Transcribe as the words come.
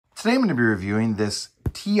Today I'm going to be reviewing this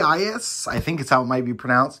Teieas, I think it's how it might be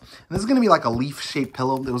pronounced. And this is going to be like a leaf-shaped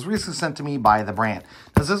pillow that was recently sent to me by the brand.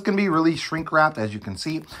 This is going to be really shrink-wrapped, as you can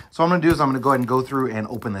see. So what I'm going to do is I'm going to go ahead and go through and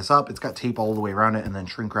open this up. It's got tape all the way around it and then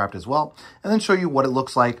shrink-wrapped as well. And then show you what it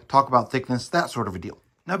looks like, talk about thickness, that sort of a deal.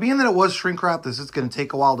 Now, being that it was shrink wrapped, this is going to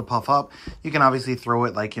take a while to puff up. You can obviously throw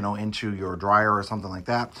it like, into your dryer or something like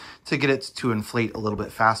that to get it to inflate a little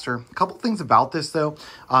bit faster. A couple things about this though.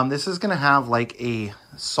 This is going to have like a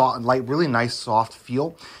soft, like really nice soft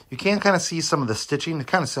feel. You can kind of see some of the stitching. It's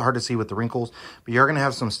kind of hard to see with the wrinkles, but you're going to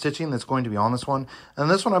have some stitching that's going to be on this one.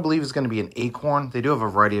 And this one I believe is going to be an acorn. They do have a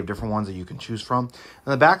variety of different ones that you can choose from.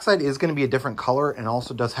 And the backside is going to be a different color and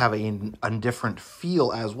also does have a different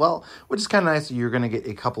feel as well, which is kind of nice. You're going to get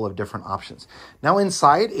a couple of different options. Now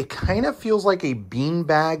inside, it kind of feels like a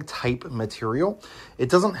beanbag type material. It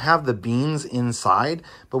doesn't have the beans inside,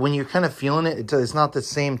 but when you're kind of feeling it, it's not the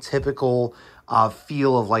same typical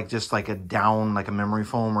feel of like just like a down, like a memory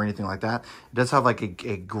foam or anything like that. It does have like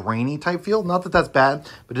a grainy type feel. Not that that's bad,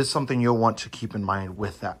 but just something you'll want to keep in mind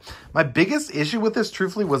with that. My biggest issue with this,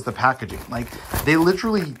 truthfully, was the packaging. Like they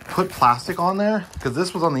literally put plastic on there because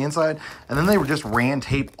this was on the inside, and then they just ran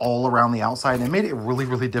tape all around the outside, and it made it really,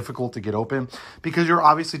 really difficult to get open because you're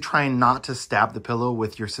obviously trying not to stab the pillow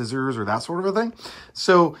with your scissors or that sort of a thing.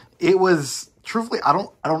 So it was, truthfully, I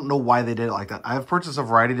don't know why they did it like that. I have purchased a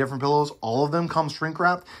variety of different pillows. All of them come shrink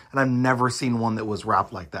wrapped, and I've never seen one that was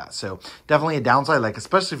wrapped like that. So definitely a downside, like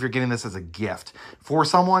especially if you're getting this as a gift for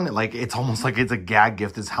someone, like it's almost like it's a gag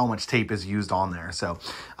gift is how much tape is used on there. So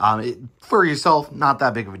for yourself, not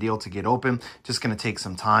that big of a deal to get open. Just going to take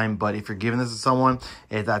some time. But if you're giving this to someone,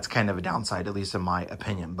 that's kind of a downside, at least in my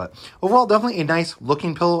opinion. But overall, definitely a nice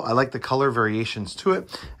looking pillow. I like the color variations to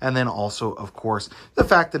it. And then also, of course, the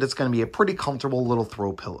fact that it's going to be a pretty comfortable little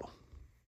throw pillow.